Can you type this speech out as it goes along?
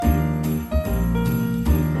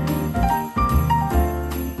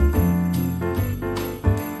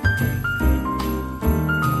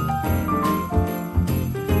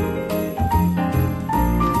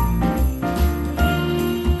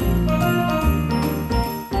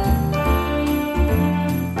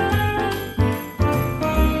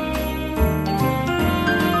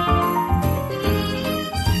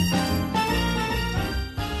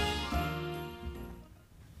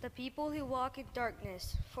in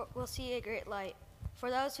darkness will see a great light.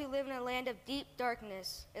 For those who live in a land of deep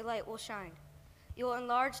darkness, a light will shine. You will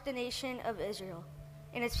enlarge the nation of Israel,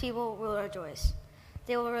 and its people will rejoice.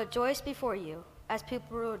 They will rejoice before you, as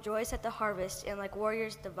people rejoice at the harvest and like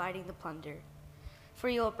warriors dividing the plunder. For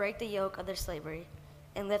you will break the yoke of their slavery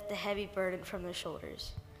and lift the heavy burden from their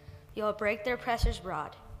shoulders. You will break their oppressor's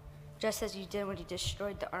rod, just as you did when you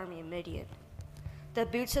destroyed the army of Midian. The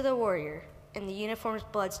boots of the warrior and the uniforms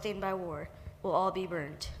blood-stained by war will all be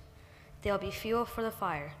burned. They will be fuel for the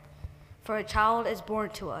fire. For a child is born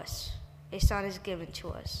to us, a son is given to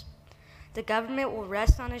us. The government will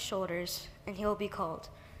rest on his shoulders, and he will be called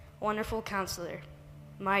Wonderful Counselor,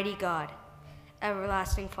 Mighty God,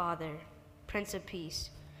 Everlasting Father, Prince of Peace.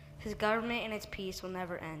 His government and its peace will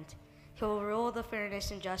never end. He will rule with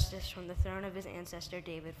fairness and justice from the throne of his ancestor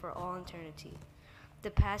David for all eternity.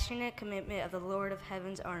 The passionate commitment of the Lord of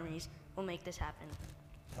Heaven's armies will make this happen.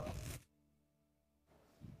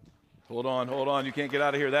 Hold on. You can't get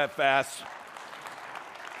out of here that fast.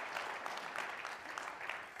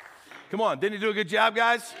 Come on, didn't he do a good job,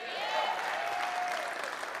 guys?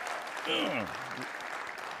 Yeah.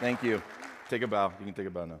 Thank you. Take a bow. You can take a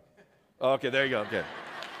bow now. Okay, there you go. Okay.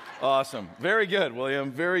 Awesome. Very good,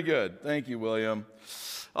 William. Very good. Thank you, William.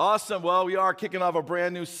 Awesome. Well, we are kicking off a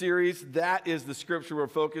brand new series. That is the scripture we're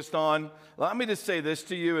focused on. Let me just say this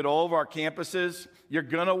to you at all of our campuses. You're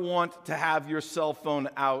going to want to have your cell phone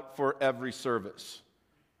out for every service.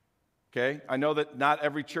 Okay? I know that not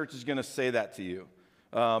every church is going to say that to you.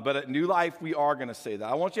 But at New Life, we are going to say that.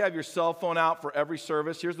 I want you to have your cell phone out for every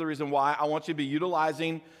service. Here's the reason why. I want you to be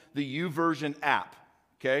utilizing the YouVersion app.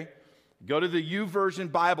 Okay? Go to the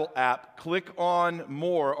YouVersion Bible app, click on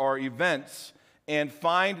More or Events, and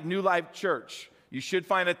find New Life Church. You should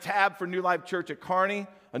find a tab for New Life Church at Kearney,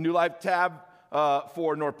 a New Life tab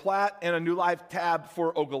for North Platte, and a New Life tab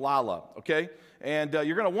for Ogallala, okay? And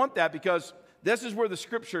you're going to want that because this is where the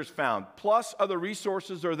scripture is found. Plus, other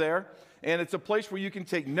resources are there, and it's a place where you can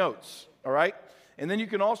take notes, all right? And then you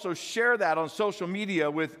can also share that on social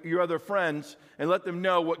media with your other friends and let them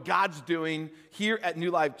know what God's doing here at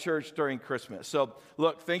New Life Church during Christmas. So,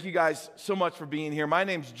 look, thank you guys so much for being here. My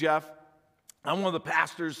name's Jeff. I'm one of the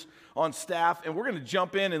pastors on staff, and we're going to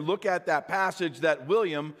jump in and look at that passage that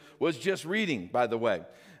William was just reading, by the way.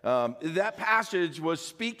 That passage was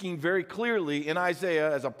speaking very clearly in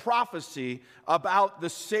Isaiah as a prophecy about the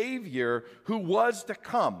Savior who was to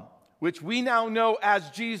come, which we now know as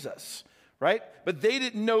Jesus, right? But they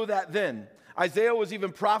didn't know that then. Isaiah was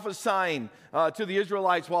even prophesying to the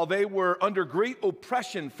Israelites while they were under great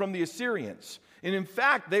oppression from the Assyrians. And in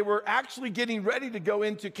fact, they were actually getting ready to go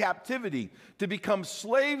into captivity, to become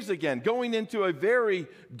slaves again, going into a very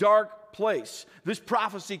dark place. This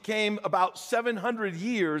prophecy came about 700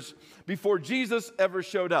 years before Jesus ever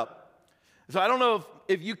showed up. So I don't know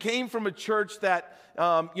if you came from a church that,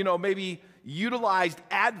 maybe utilized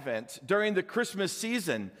Advent during the Christmas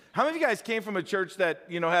season. How many of you guys came from a church that,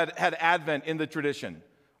 had Advent in the tradition?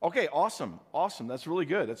 Okay, awesome. That's really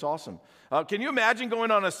good. That's awesome. Can you imagine going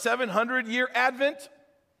on a 700-year Advent?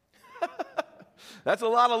 That's a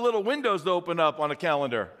lot of little windows to open up on a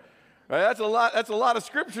calendar. Right? That's a lot of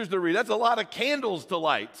scriptures to read. That's a lot of candles to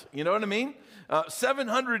light. You know what I mean?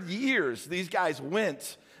 700 years these guys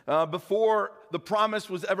went before the promise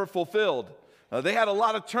was ever fulfilled. They had a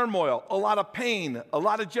lot of turmoil, a lot of pain, a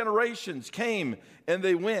lot of generations came and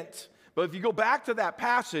they went. But if you go back to that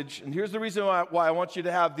passage, and here's the reason why I want you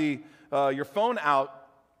to have your phone out,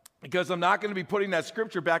 because I'm not going to be putting that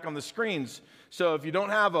scripture back on the screens. So if you don't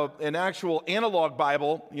have an actual analog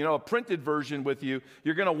Bible, a printed version with you,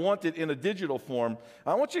 you're going to want it in a digital form.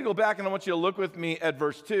 I want you to go back and I want you to look with me at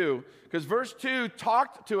verse 2, because verse 2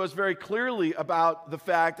 talked to us very clearly about the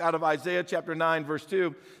fact out of Isaiah chapter 9, verse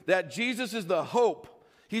 2, that Jesus is the hope.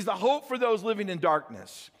 He's the hope for those living in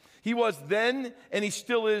darkness. He was then and he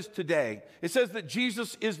still is today. It says that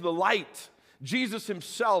Jesus is the light. Jesus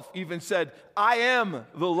himself even said, I am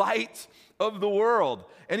the light of the world.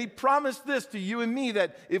 And he promised this to you and me,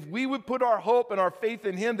 that if we would put our hope and our faith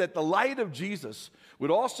in him, that the light of Jesus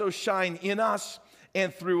would also shine in us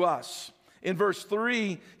and through us. In verse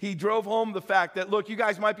 3, he drove home the fact that, look, you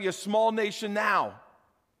guys might be a small nation now,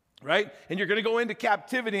 right? And you're going to go into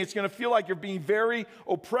captivity. It's going to feel like you're being very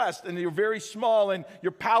oppressed and you're very small and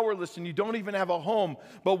you're powerless and you don't even have a home.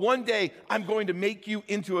 But one day, I'm going to make you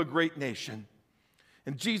into a great nation.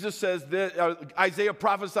 And Jesus says that, Isaiah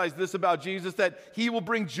prophesies this about Jesus, that he will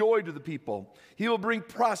bring joy to the people. He will bring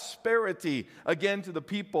prosperity again to the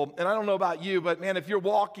people. And I don't know about you, but man, if you're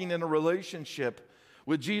walking in a relationship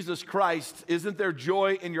with Jesus Christ, isn't there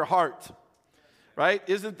joy in your heart? right?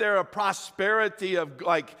 Isn't there a prosperity of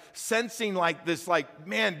like sensing like this, like,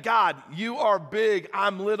 man, God, you are big,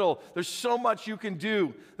 I'm little. There's so much you can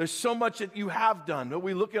do. There's so much that you have done. When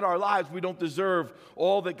we look at our lives, we don't deserve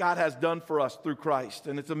all that God has done for us through Christ,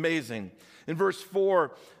 and it's amazing. In verse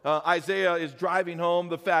 4, Isaiah is driving home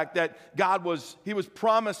the fact that he was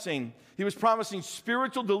promising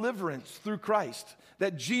spiritual deliverance through Christ,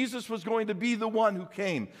 that Jesus was going to be the one who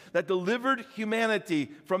came, that delivered humanity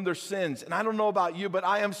from their sins. And I don't know about you, but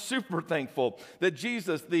I am super thankful that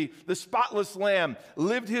Jesus, the spotless Lamb,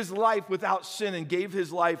 lived his life without sin and gave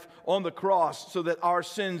his life on the cross so that our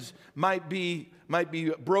sins might be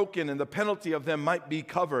broken and the penalty of them might be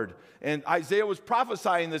covered. And Isaiah was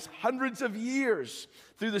prophesying this hundreds of years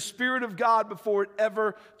through the Spirit of God before it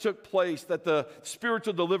ever took place, that the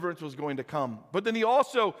spiritual deliverance was going to come. But then he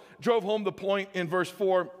also drove home the point in verse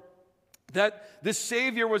 4 that this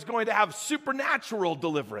Savior was going to have supernatural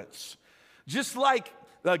deliverance. Just like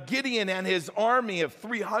Gideon and his army of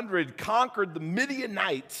 300 conquered the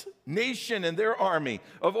Midianite nation and their army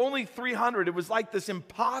of only 300. It was like this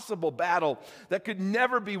impossible battle that could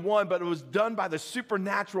never be won, but it was done by the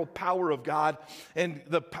supernatural power of God. And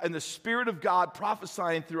the Spirit of God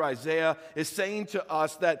prophesying through Isaiah is saying to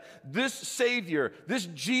us that this Savior, this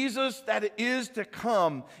Jesus that is to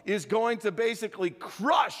come, is going to basically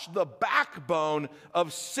crush the backbone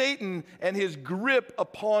of Satan and his grip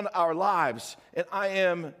upon our lives. And I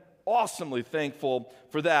am awesomely thankful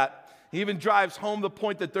for that. He even drives home the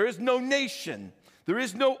point that there is no nation, there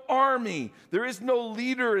is no army, there is no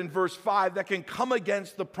leader in verse 5 that can come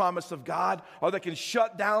against the promise of God or that can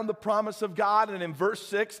shut down the promise of God. And in verse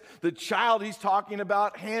 6, the child he's talking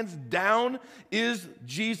about, hands down, is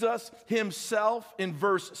Jesus himself. In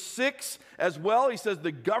verse 6 as well, he says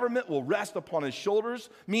the government will rest upon his shoulders,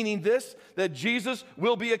 meaning this, that Jesus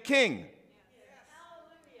will be a king.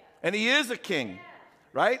 And he is a king.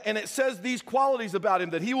 Right? And it says these qualities about him,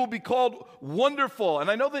 that he will be called Wonderful.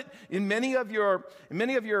 And I know that in many of your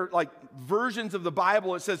like versions of the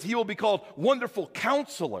Bible, it says he will be called Wonderful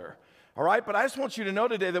Counselor. All right? But I just want you to know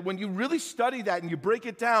today that when you really study that and you break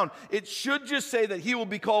it down, it should just say that he will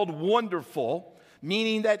be called Wonderful,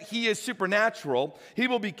 meaning that he is supernatural. He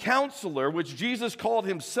will be Counselor, which Jesus called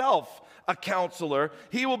himself a counselor.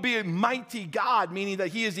 He will be a mighty God, meaning that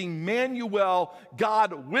he is Emmanuel,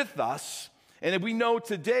 God with us. And we know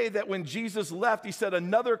today that when Jesus left, he said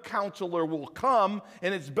another counselor will come,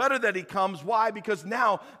 and it's better that he comes. Why? Because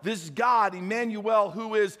now this God, Emmanuel,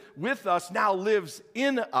 who is with us, now lives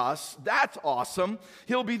in us. That's awesome.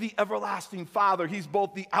 He'll be the everlasting Father. He's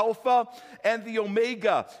both the Alpha and the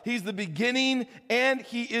Omega. He's the beginning and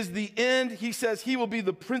he is the end. He says he will be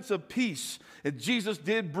the Prince of Peace. And Jesus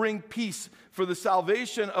did bring peace for the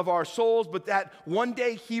salvation of our souls, but that one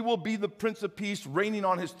day he will be the Prince of Peace, reigning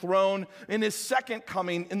on his throne in his second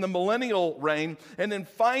coming in the millennial reign. And then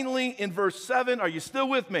finally in verse 7, are you still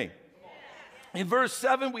with me? In verse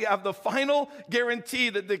 7, we have the final guarantee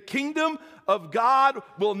that the kingdom of God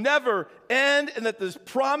will never end, and that this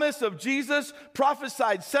promise of Jesus,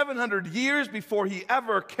 prophesied 700 years before he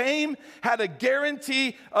ever came, had a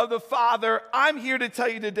guarantee of the Father. I'm here to tell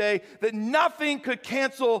you today that nothing could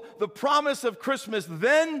cancel the promise of Christmas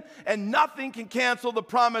then, and nothing can cancel the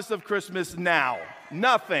promise of Christmas now.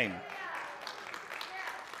 Nothing.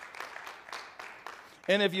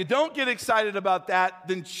 And if you don't get excited about that,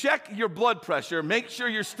 then check your blood pressure. Make sure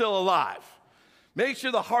you're still alive. Make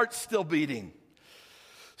sure the heart's still beating.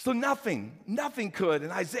 So nothing could.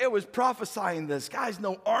 And Isaiah was prophesying this. Guys,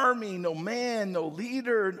 no army, no man, no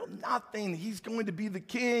leader, no nothing. He's going to be the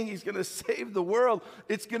king. He's going to save the world.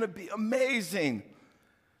 It's going to be amazing.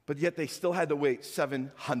 But yet they still had to wait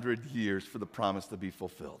 700 years for the promise to be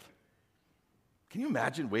fulfilled. Can you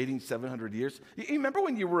imagine waiting 700 years? You remember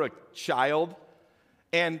when you were a child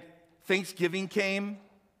and Thanksgiving came,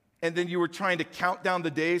 and then you were trying to count down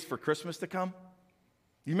the days for Christmas to come?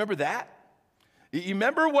 You remember that? You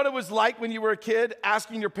remember what it was like when you were a kid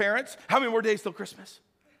asking your parents, how many more days till Christmas?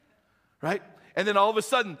 Right? And then all of a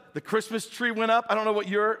sudden, the Christmas tree went up. I don't know what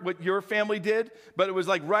your family did, but it was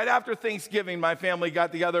like right after Thanksgiving, my family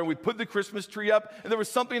got together and we put the Christmas tree up, and there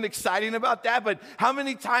was something exciting about that. But how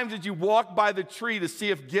many times did you walk by the tree to see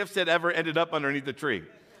if gifts had ever ended up underneath the tree?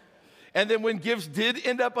 And then when gifts did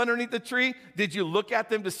end up underneath the tree, did you look at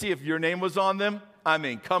them to see if your name was on them? I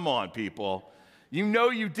mean, come on, people. You know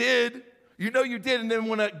you did. You know you did. And then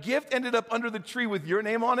when a gift ended up under the tree with your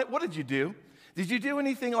name on it, what did you do? Did you do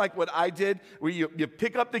anything like what I did, where you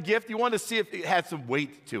pick up the gift, you want to see if it had some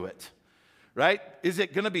weight to it, right? Is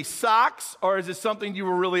it going to be socks, or is it something you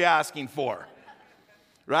were really asking for,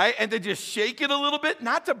 right? And then just shake it a little bit,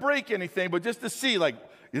 not to break anything, but just to see, like,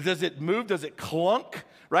 Does it move? Does it clunk?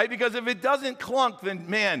 Right? Because if it doesn't clunk, then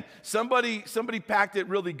man, somebody packed it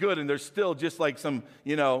really good and there's still just like some,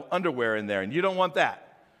 underwear in there, and you don't want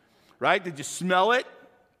that. Right? Did you smell it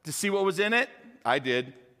to see what was in it? I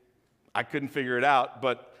did. I couldn't figure it out,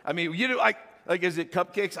 but I mean, like is it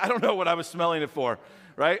cupcakes? I don't know what I was smelling it for,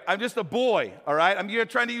 right? I'm just a boy, all right? I'm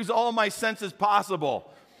trying to use all my senses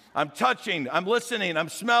possible. I'm touching, I'm listening, I'm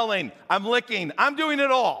smelling, I'm licking, I'm doing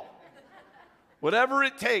it all. Whatever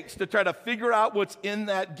it takes to try to figure out what's in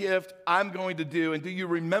that gift, I'm going to do. And do you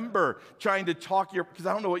remember trying to talk because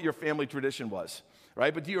I don't know what your family tradition was,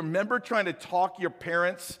 right? But do you remember trying to talk your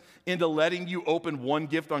parents into letting you open one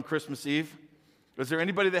gift on Christmas Eve? Was there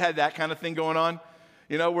anybody that had that kind of thing going on?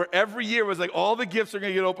 Where every year was like all the gifts are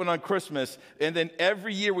going to get opened on Christmas, and then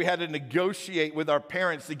every year we had to negotiate with our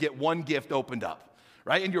parents to get one gift opened up,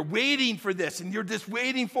 right? And you're waiting for this, and you're just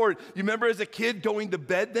waiting for it. You remember as a kid going to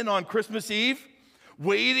bed then on Christmas Eve,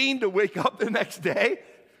 waiting to wake up the next day?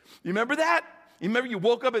 You remember that? You remember you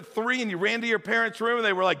woke up at 3 and you ran to your parents' room and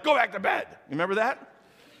they were like, go back to bed. You remember that?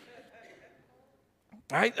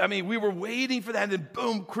 Right? I mean, we were waiting for that, and then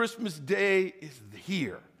boom, Christmas Day is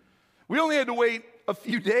here. We only had to wait a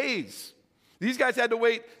few days. These guys had to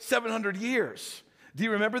wait 700 years. Do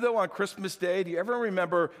you remember, though, on Christmas Day, do you ever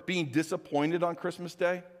remember being disappointed on Christmas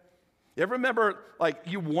Day? You ever remember, like,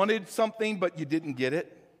 you wanted something, but you didn't get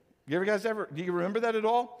it? Do you remember that at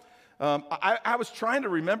all? I was trying to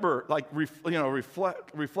remember, like,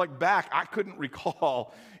 reflect back. I couldn't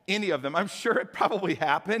recall any of them. I'm sure it probably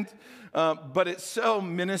happened, but it's so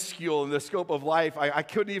minuscule in the scope of life. I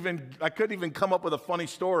couldn't even come up with a funny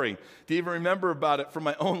story to even remember about it from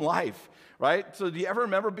my own life, right? So do you ever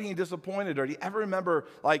remember being disappointed, or do you ever remember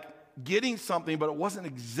like getting something, but it wasn't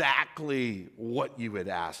exactly what you had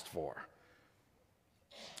asked for?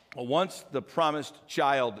 Well, once the promised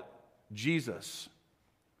child, Jesus,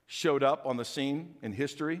 showed up on the scene in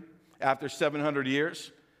history after 700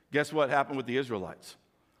 years, guess what happened with the Israelites?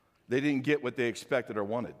 They didn't get what they expected or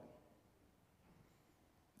wanted.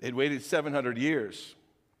 They'd waited 700 years,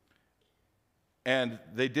 and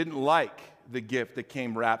they didn't like the gift that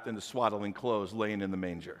came wrapped in the swaddling clothes laying in the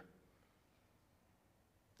manger.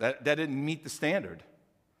 That didn't meet the standard.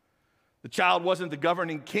 The child wasn't the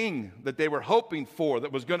governing king that they were hoping for,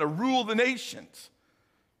 that was going to rule the nations.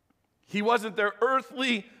 He wasn't their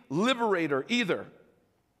earthly liberator either.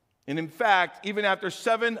 And in fact, even after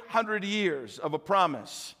 700 years of a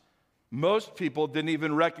promise, most people didn't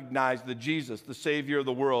even recognize that Jesus, the Savior of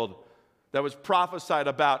the world, that was prophesied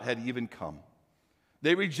about had even come.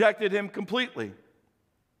 They rejected him completely.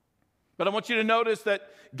 But I want you to notice that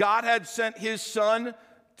God had sent his son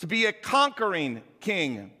to be a conquering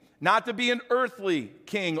king, not to be an earthly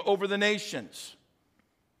king over the nations.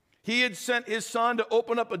 He had sent his son to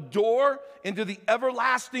open up a door into the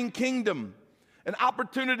everlasting kingdom, an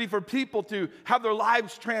opportunity for people to have their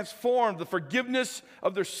lives transformed, the forgiveness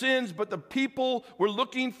of their sins, but the people were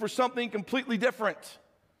looking for something completely different.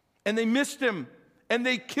 And they missed him, and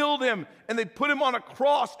they killed him, and they put him on a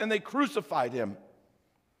cross, and they crucified him.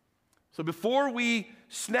 So before we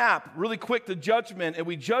snap really quick to judgment and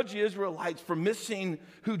we judge the Israelites for missing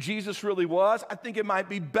who Jesus really was, I think it might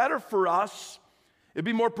be better for us, it'd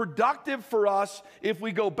be more productive for us if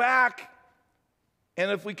we go back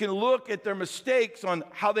and if we can look at their mistakes on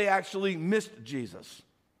how they actually missed Jesus.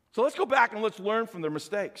 So let's go back and let's learn from their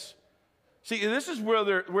mistakes. See, this is where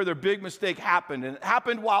their big mistake happened, and it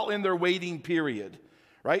happened while in their waiting period,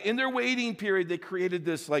 right? In their waiting period, they created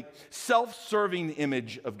this like self-serving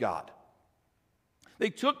image of God. They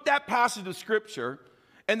took that passage of Scripture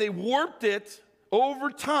and they warped it over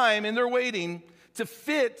time in their waiting to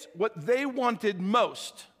fit what they wanted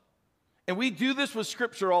most. And we do this with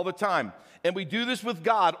Scripture all the time. And we do this with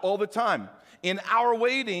God all the time. In our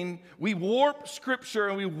waiting, we warp Scripture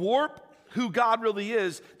and we warp who God really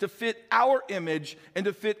is to fit our image and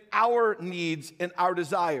to fit our needs and our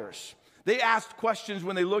desires. They asked questions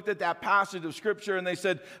when they looked at that passage of Scripture, and they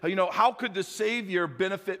said, how could the Savior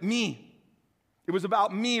benefit me? It was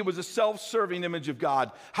about me. It was a self-serving image of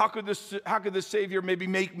God. How could the Savior maybe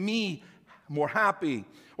make me more happy?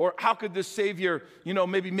 Or how could the Savior,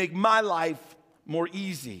 maybe make my life more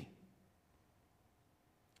easy?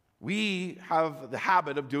 We have the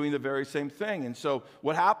habit of doing the very same thing. And so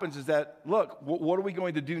what happens is that, look, what are we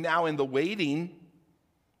going to do now in the waiting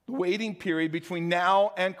period between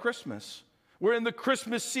now and Christmas? We're in the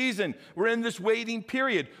Christmas season. We're in this waiting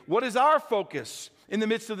period. What is our focus in the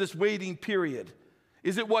midst of this waiting period?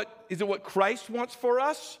 Is it what Christ wants for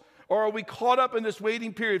us? Or are we caught up in this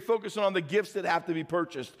waiting period focusing on the gifts that have to be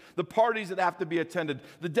purchased, the parties that have to be attended,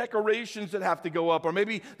 the decorations that have to go up, or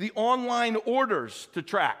maybe the online orders to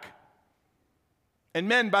track? And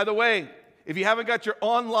men, by the way, if you haven't got your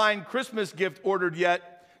online Christmas gift ordered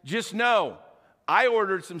yet, just know, I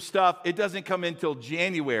ordered some stuff. It doesn't come in till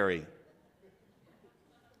January.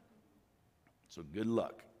 So good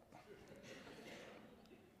luck.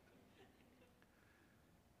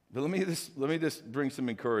 But let me just bring some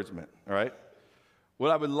encouragement, all right?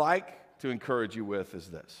 What I would like to encourage you with is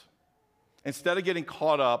this. Instead of getting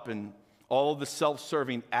caught up in all of the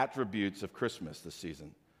self-serving attributes of Christmas this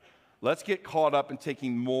season, let's get caught up in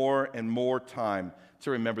taking more and more time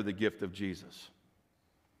to remember the gift of Jesus.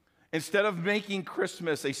 Instead of making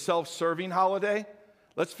Christmas a self-serving holiday,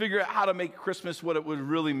 let's figure out how to make Christmas what it was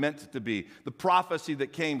really meant to be. The prophecy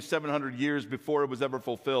that came 700 years before it was ever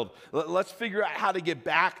fulfilled. Let's figure out how to get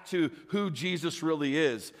back to who Jesus really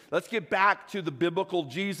is. Let's get back to the biblical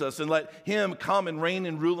Jesus and let him come and reign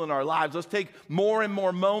and rule in our lives. Let's take more and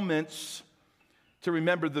more moments to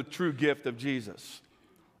remember the true gift of Jesus.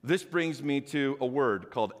 This brings me to a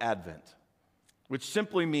word called Advent, which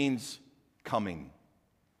simply means coming.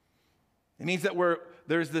 It means that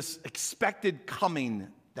there's this expected coming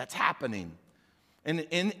that's happening. And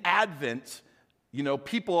in Advent,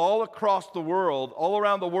 people all across the world, all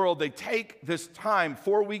around the world, they take this time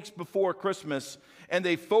 4 weeks before Christmas and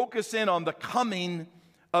they focus in on the coming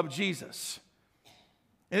of Jesus.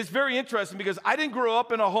 And it's very interesting because I didn't grow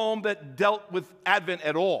up in a home that dealt with Advent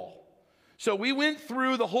at all. So we went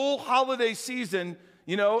through the whole holiday season,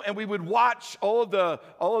 and we would watch all of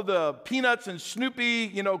the Peanuts and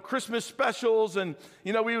Snoopy, Christmas specials, and,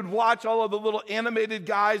 we would watch all of the little animated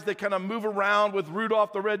guys that kind of move around with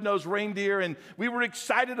Rudolph the Red-Nosed Reindeer, and we were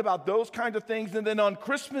excited about those kinds of things. And then on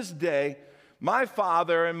Christmas Day, my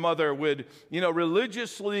father and mother would,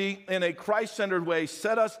 religiously, in a Christ-centered way,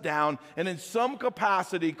 set us down, and in some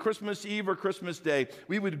capacity, Christmas Eve or Christmas Day,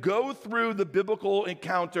 we would go through the biblical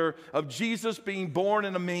encounter of Jesus being born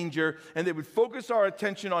in a manger, and they would focus our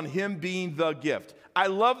attention on him being the gift. I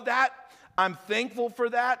love that. I'm thankful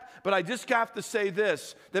for that, but I just have to say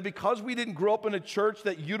this, that because we didn't grow up in a church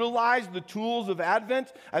that utilized the tools of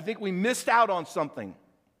Advent, I think we missed out on something.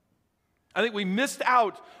 I think we missed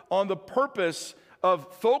out on the purpose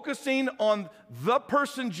of focusing on the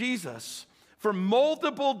person Jesus for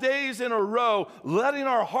multiple days in a row, letting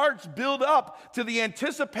our hearts build up to the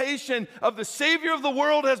anticipation of the Savior of the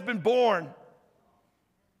world has been born.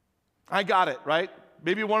 I got it, right?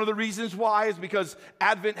 Maybe one of the reasons why is because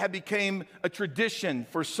Advent had become a tradition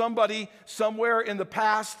for somebody somewhere in the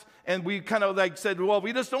past. And we kind of said, well,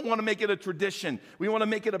 we just don't want to make it a tradition. We want to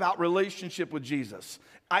make it about relationship with Jesus.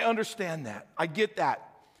 I understand that. I get that.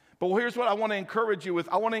 But here's what I want to encourage you with.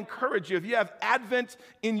 I want to encourage you, if you have Advent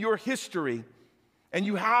in your history and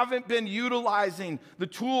you haven't been utilizing the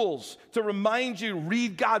tools to remind you,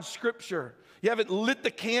 read God's scripture. You haven't lit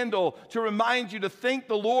the candle to remind you to thank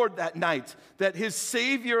the Lord that night, that his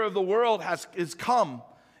Savior of the world has come.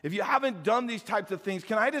 If you haven't done these types of things,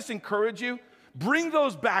 can I just encourage you? Bring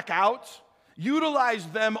those back out. Utilize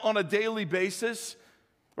them on a daily basis,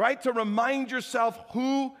 right? To remind yourself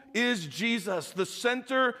who is Jesus, the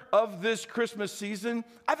center of this Christmas season.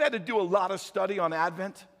 I've had to do a lot of study on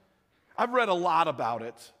Advent. I've read a lot about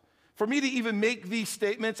it. For me to even make these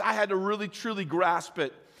statements, I had to really, truly grasp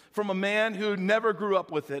it from a man who never grew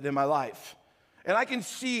up with it in my life. And I can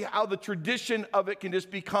see how the tradition of it can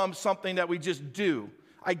just become something that we just do.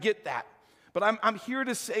 I get that. But I'm here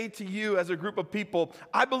to say to you as a group of people,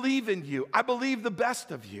 I believe in you. I believe the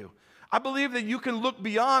best of you. I believe that you can look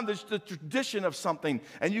beyond the tradition of something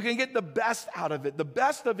and you can get the best out of it. The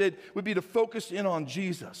best of it would be to focus in on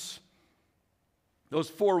Jesus. Those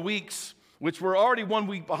 4 weeks, which we're already 1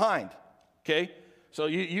 week behind, okay? So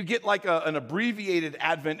you get like an abbreviated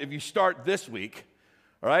Advent if you start this week,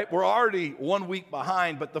 all right? We're already 1 week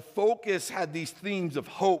behind, but the focus had these themes of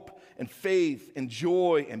hope and faith and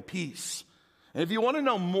joy and peace. And if you want to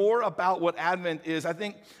know more about what Advent is, I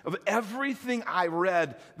think of everything I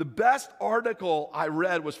read, the best article I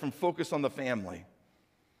read was from Focus on the Family.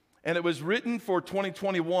 And it was written for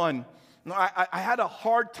 2021. I had a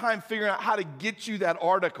hard time figuring out how to get you that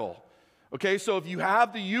article. Okay, so if you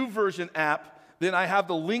have the YouVersion app, then I have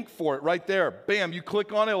the link for it right there. Bam, you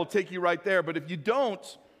click on it, it'll take you right there. But if you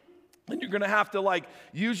don't, then you're going to have to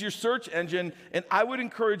use your search engine. And I would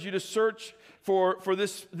encourage you to search for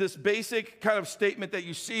this basic kind of statement that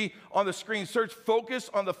you see on the screen. Search Focus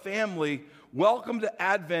on the Family. Welcome to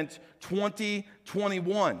Advent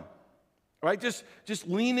 2021. All right, just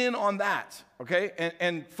lean in on that, okay,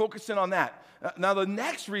 and focus in on that. Now, the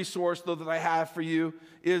next resource, though, that I have for you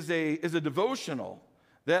is a devotional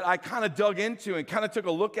that I kind of dug into and kind of took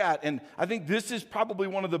a look at, and I think this is probably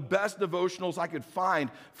one of the best devotionals I could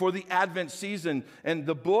find for the Advent season. And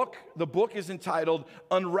the book is entitled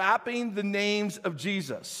Unwrapping the Names of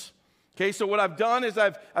Jesus. Okay, so what I've done is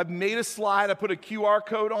I've made a slide, I put a QR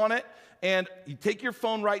code on it, and you take your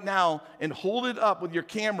phone right now and hold it up with your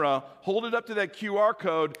camera, hold it up to that QR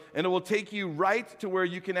code, and it will take you right to where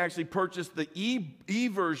you can actually purchase the e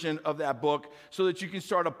version of that book so that you can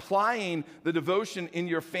start applying the devotion in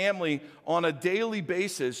your family on a daily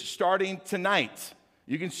basis starting tonight.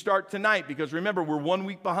 You can start tonight because remember, we're 1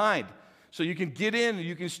 week behind. So you can get in and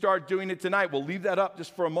you can start doing it tonight. We'll leave that up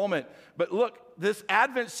just for a moment. But look, this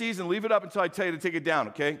Advent season, leave it up until I tell you to take it down,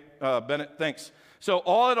 okay? Bennett, thanks. So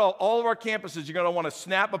all of our campuses, you're going to want to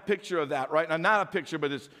snap a picture of that, right? Now, not a picture,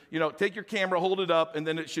 but it's, take your camera, hold it up, and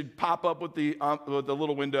then it should pop up with the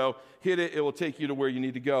little window. Hit it. It will take you to where you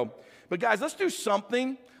need to go. But guys, let's do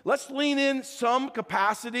something. Let's lean in some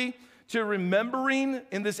capacity to remembering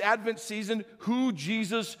in this Advent season who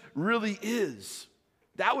Jesus really is.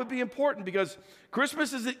 That would be important because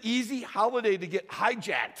Christmas is an easy holiday to get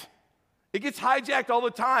hijacked. It gets hijacked all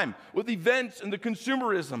the time with events and the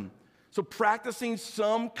consumerism. So practicing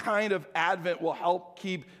some kind of Advent will help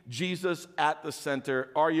keep Jesus at the center.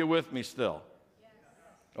 Are you with me still? Yes.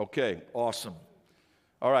 Okay, awesome.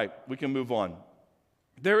 All right, we can move on.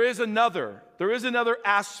 There is another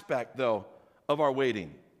aspect, though, of our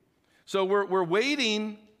waiting. So we're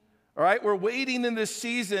waiting, all right? We're waiting in this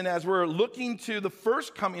season as we're looking to the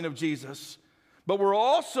first coming of Jesus, but we're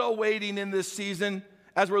also waiting in this season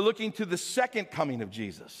as we're looking to the second coming of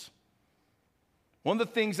Jesus. One of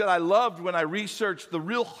the things that I loved when I researched the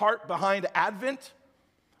real heart behind Advent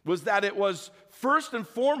was that it was first and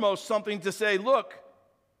foremost something to say, look,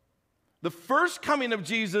 the first coming of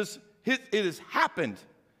Jesus, it has happened.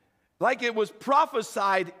 Like it was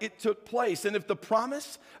prophesied, it took place. And if the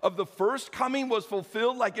promise of the first coming was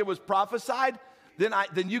fulfilled like it was prophesied,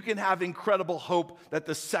 then you can have incredible hope that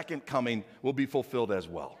the second coming will be fulfilled as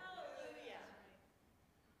well.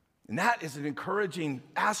 And that is an encouraging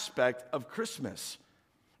aspect of Christmas.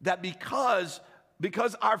 That because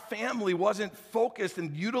our family wasn't focused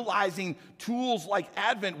and utilizing tools like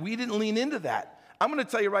Advent, we didn't lean into that. I'm going to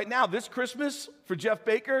tell you right now, this Christmas for Jeff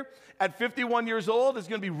Baker at 51 years old is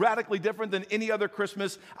going to be radically different than any other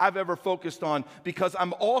Christmas I've ever focused on, because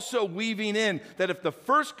I'm also weaving in that if the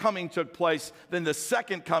first coming took place, then the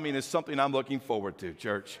second coming is something I'm looking forward to,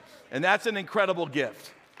 church. And that's an incredible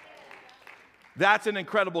gift. That's an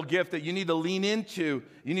incredible gift that you need to lean into,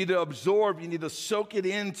 you need to absorb, you need to soak it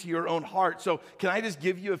into your own heart. So can I just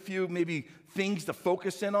give you a few maybe things to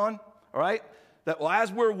focus in on, all right? That as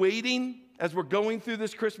we're waiting, as we're going through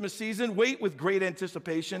this Christmas season, wait with great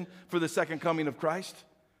anticipation for the second coming of Christ.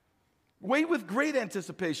 Wait with great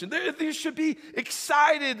anticipation. They should be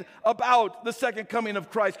excited about the second coming of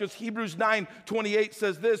Christ, because Hebrews 9:28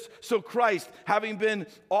 says this, so Christ, having been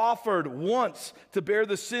offered once to bear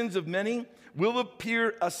the sins of many, will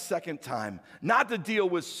appear a second time, not to deal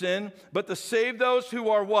with sin, but to save those who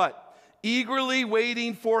are what? Eagerly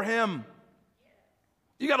waiting for him.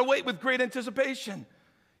 You got to wait with great anticipation.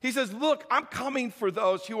 He says, look, I'm coming for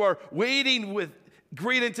those who are waiting with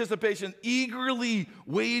great anticipation, eagerly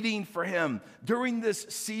waiting for him during this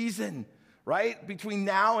season, right? Between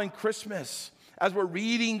now and Christmas, as we're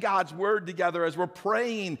reading God's word together, as we're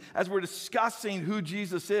praying, as we're discussing who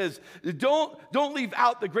Jesus is, don't leave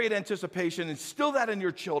out the great anticipation. Instill that in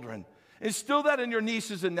your children. Instill that in your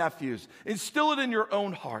nieces and nephews. Instill it in your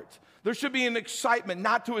own heart. There should be an excitement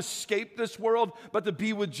not to escape this world, but to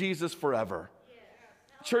be with Jesus forever.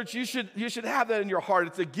 Church, you should have that in your heart.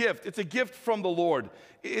 It's a gift. It's a gift from the Lord.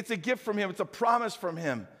 It's a gift from him. It's a promise from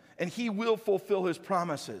him. And he will fulfill his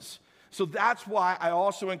promises. So that's why I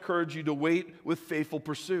also encourage you to wait with faithful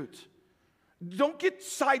pursuit. Don't get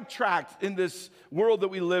sidetracked in this world that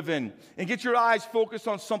we live in and get your eyes focused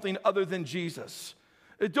on something other than Jesus.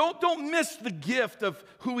 Don't miss the gift of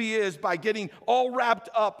who he is by getting all wrapped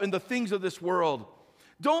up in the things of this world.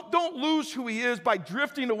 Don't lose who he is by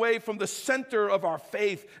drifting away from the center of our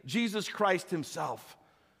faith, Jesus Christ himself.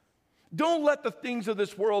 Don't let the things of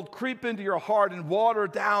this world creep into your heart and water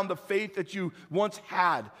down the faith that you once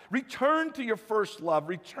had. Return to your first love.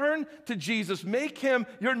 Return to Jesus. Make him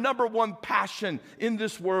your number one passion in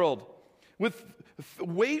this world.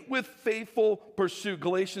 Wait with faithful pursuit.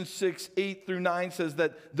 Galatians 6:8-9 says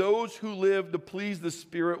that those who live to please the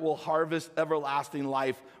Spirit will harvest everlasting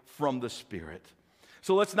life from the Spirit.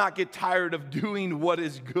 So let's not get tired of doing what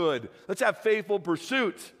is good. Let's have faithful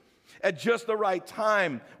pursuit. At just the right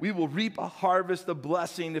time, we will reap a harvest of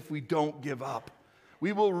blessing if we don't give up.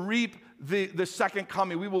 We will reap the second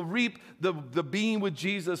coming. We will reap the being with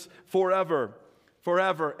Jesus forever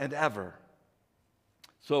and ever.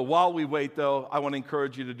 So while we wait, though, I want to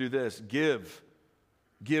encourage you to do this. Give.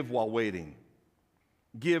 Give while waiting.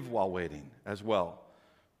 Give while waiting as well.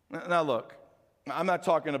 Now look, I'm not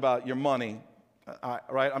talking about your money,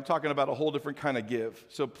 right? I'm talking about a whole different kind of give.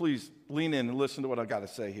 So please lean in and listen to what I've got to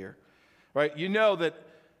say here, right? You know that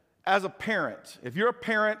as a parent, if you're a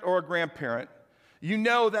parent or a grandparent, you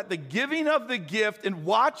know that the giving of the gift and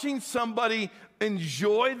watching somebody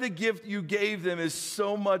enjoy the gift you gave them is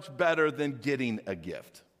so much better than getting a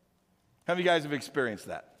gift. How many of you guys have experienced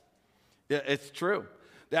that? Yeah, it's true.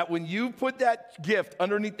 That when you put that gift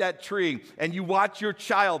underneath that tree and you watch your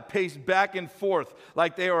child pace back and forth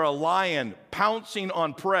like they are a lion pouncing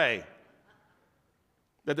on prey,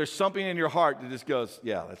 that there's something in your heart that just goes,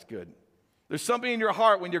 yeah, that's good. There's something in your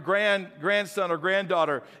heart when your grandson or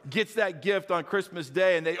granddaughter gets that gift on Christmas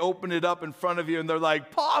Day and they open it up in front of you and they're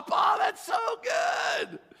like, Papa, that's so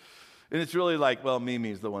good. And it's really like, well,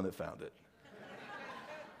 Mimi's the one that found it.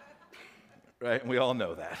 Right? And we all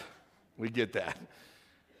know that. We get that.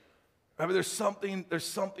 Right, but there's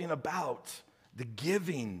something about the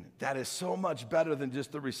giving that is so much better than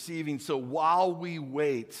just the receiving. So while we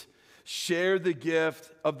wait, share the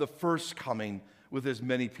gift of the first coming with as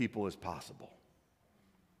many people as possible.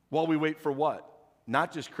 While we wait for what?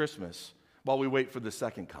 Not just Christmas, while we wait for the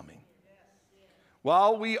second coming.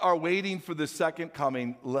 While we are waiting for the second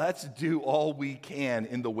coming, let's do all we can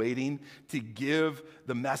in the waiting to give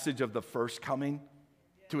the message of the first coming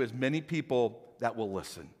to as many people that will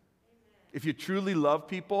listen. If you truly love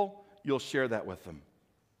people, you'll share that with them.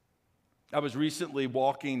 I was recently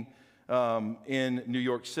walking in New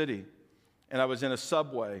York City, and I was in a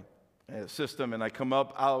subway system, and I come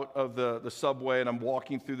up out of the subway, and I'm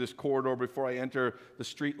walking through this corridor before I enter the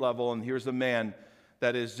street level, and here's a man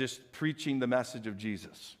that is just preaching the message of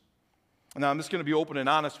Jesus. Now, I'm just going to be open and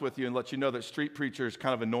honest with you and let you know that street preachers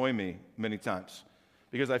kind of annoy me many times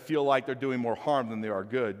because I feel like they're doing more harm than they are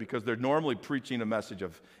good because they're normally preaching a message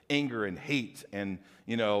of anger and hate and,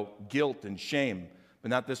 guilt and shame, but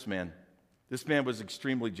not this man. This man was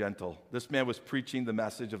extremely gentle. This man was preaching the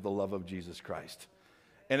message of the love of Jesus Christ.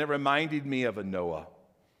 And it reminded me of a Noah,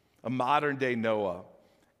 a modern-day Noah.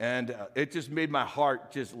 And it just made my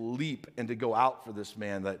heart just leap and to go out for this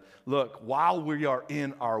man that, look, while we are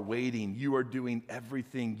in our waiting, you are doing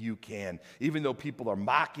everything you can. Even though people are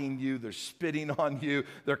mocking you, they're spitting on you,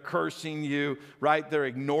 they're cursing you, right? They're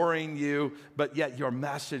ignoring you. But yet your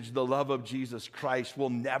message, the love of Jesus Christ, will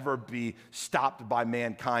never be stopped by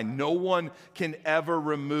mankind. No one can ever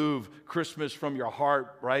remove Christmas from your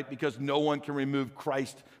heart, right? Because no one can remove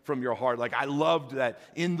Christ from your heart. Like I loved that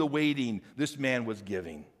in the waiting, this man was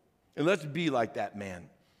giving. And let's be like that man.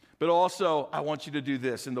 But also, I want you to do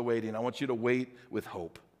this in the waiting. I want you to wait with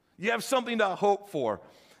hope. You have something to hope for.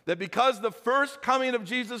 That because the first coming of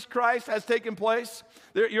Jesus Christ has taken place,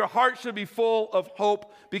 your heart should be full of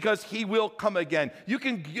hope because he will come again. You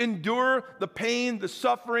can endure the pain, the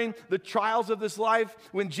suffering, the trials of this life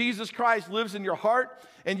when Jesus Christ lives in your heart,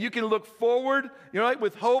 and you can look forward,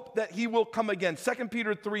 with hope that he will come again. 2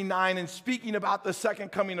 Peter 3:9, and speaking about the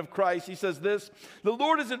second coming of Christ, he says this, the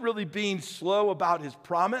Lord isn't really being slow about his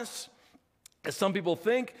promise, as some people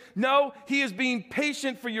think. No, he is being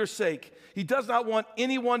patient for your sake. He does not want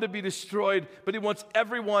anyone to be destroyed, but he wants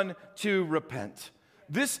everyone to repent.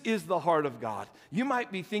 This is the heart of God. You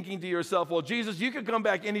might be thinking to yourself, well, Jesus, you could come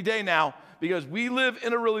back any day now because we live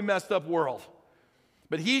in a really messed up world.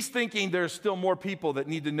 But he's thinking there's still more people that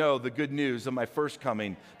need to know the good news of my first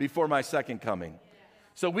coming before my second coming.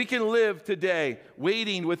 So we can live today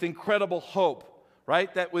waiting with incredible hope,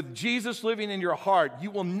 right? That with Jesus living in your heart,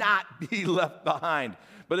 you will not be left behind.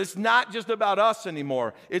 But it's not just about us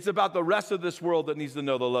anymore. It's about the rest of this world that needs to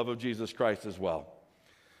know the love of Jesus Christ as well.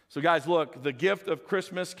 So guys, look, the gift of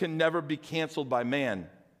Christmas can never be canceled by man.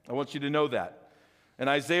 I want you to know that. And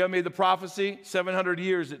Isaiah made the prophecy, 700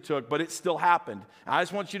 years it took, but it still happened. I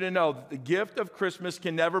just want you to know that the gift of Christmas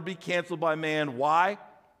can never be canceled by man. Why?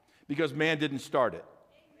 Because man didn't start it.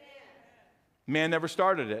 Man never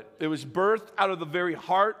started it. It was birthed out of the very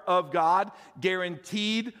heart of God,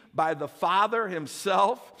 guaranteed by the Father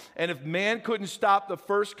himself. And if man couldn't stop the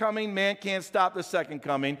first coming, man can't stop the second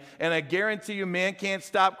coming. And I guarantee you, man can't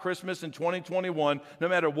stop Christmas in 2021. No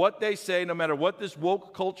matter what they say, no matter what this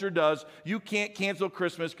woke culture does, you can't cancel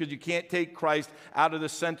Christmas because you can't take Christ out of the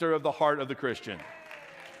center of the heart of the Christian.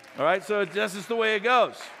 All right, so this is the way it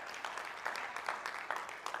goes.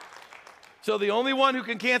 So the only one who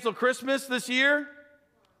can cancel Christmas this year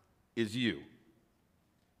is you.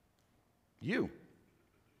 You.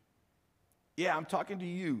 Yeah, I'm talking to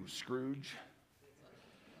you, Scrooge.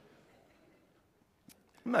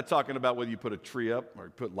 I'm not talking about whether you put a tree up or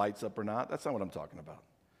put lights up or not. That's not what I'm talking about.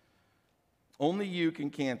 Only you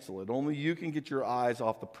can cancel it. Only you can get your eyes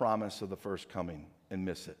off the promise of the first coming and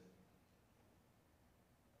miss it.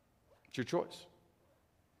 It's your choice.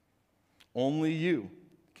 Only you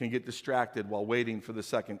can get distracted while waiting for the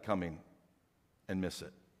second coming and miss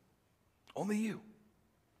it. Only you.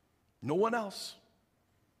 No one else.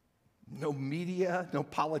 No media, no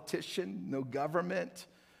politician, no government,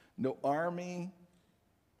 no army,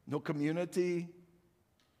 no community,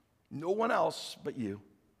 no one else but you.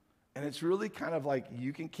 And it's really kind of like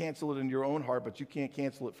you can cancel it in your own heart, but you can't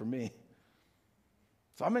cancel it for me.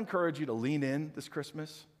 So I'm encouraging you to lean in this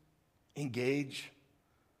Christmas, engage,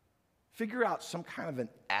 figure out some kind of an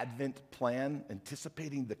Advent plan,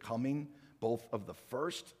 anticipating the coming both of the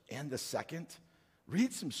first and the second.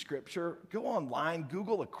 Read some scripture, go online,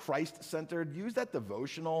 Google a Christ-centered, use that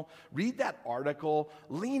devotional, read that article,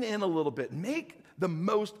 lean in a little bit, make the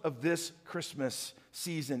most of this Christmas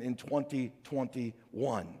season in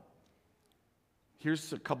 2021.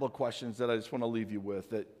 Here's a couple of questions that I just want to leave you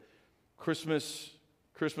with that Christmas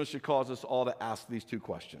should cause us all to ask these two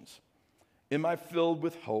questions. Am I filled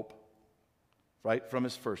with hope, right, from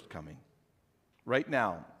his first coming? Right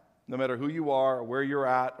now, no matter who you are or where you're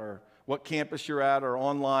at or what campus you're at or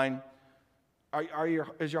online,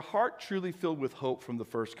 is your heart truly filled with hope from the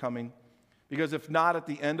first coming? Because if not, at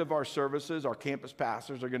the end of our services, our campus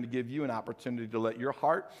pastors are going to give you an opportunity to let your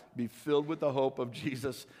heart be filled with the hope of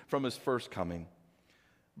Jesus from his first coming.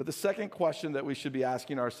 But the second question that we should be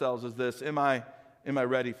asking ourselves is this: am I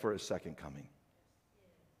ready for his second coming?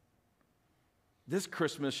 This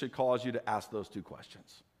Christmas should cause you to ask those two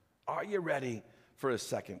questions. Are you ready for his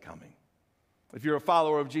second coming? If you're a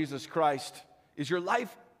follower of Jesus Christ, is your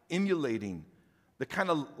life emulating the kind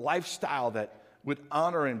of lifestyle that would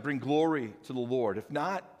honor and bring glory to the Lord? If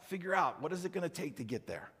not, figure out what is it going to take to get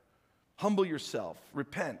there. Humble yourself,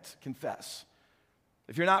 repent, confess.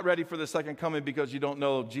 If you're not ready for the second coming because you don't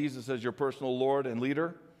know Jesus as your personal Lord and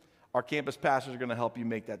leader, our campus pastors are going to help you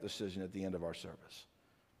make that decision at the end of our service.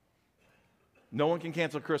 No one can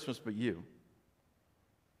cancel Christmas but you.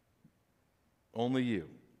 Only you.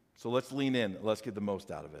 So let's lean in. Let's get the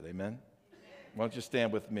most out of it. Amen? Why don't you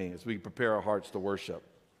stand with me as we prepare our hearts to worship?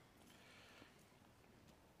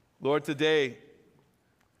 Lord, today,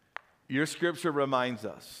 your scripture reminds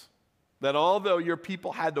us that although your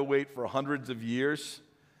people had to wait for hundreds of years,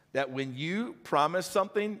 that when you promise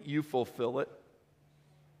something, you fulfill it.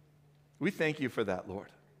 We thank you for that, Lord.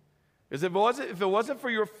 Because if it wasn't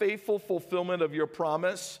for your faithful fulfillment of your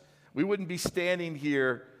promise, we wouldn't be standing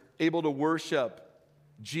here able to worship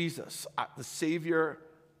Jesus, the Savior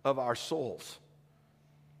of our souls.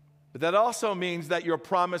 But that also means that your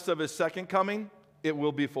promise of his second coming, it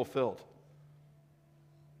will be fulfilled.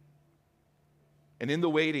 And in the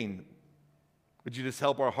waiting, would you just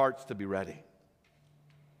help our hearts to be ready?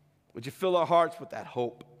 Would you fill our hearts with that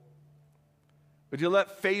hope? Would you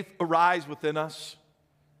let faith arise within us?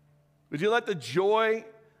 Would you let the joy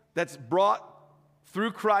that's brought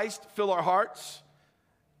through Christ fill our hearts?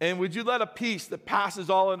 And would you let a peace that passes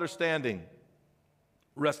all understanding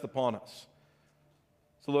rest upon us?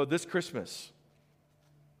 So, Lord, this Christmas,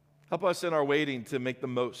 help us in our waiting to make the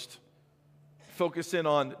most. Focus in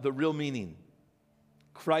on the real meaning.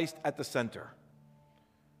 Christ at the center.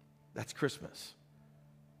 That's Christmas.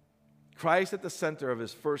 Christ at the center of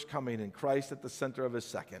his first coming and Christ at the center of his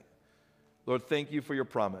second. Lord, thank you for your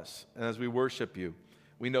promise. And as we worship you,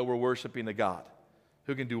 we know we're worshiping a God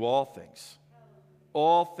who can do all things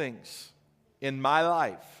in my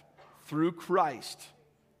life through Christ.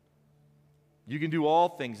 You can do all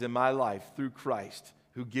things in my life through Christ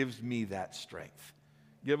who gives me that strength.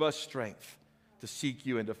 Give us strength to seek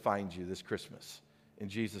you and to find you this Christmas. In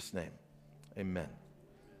Jesus' name, amen.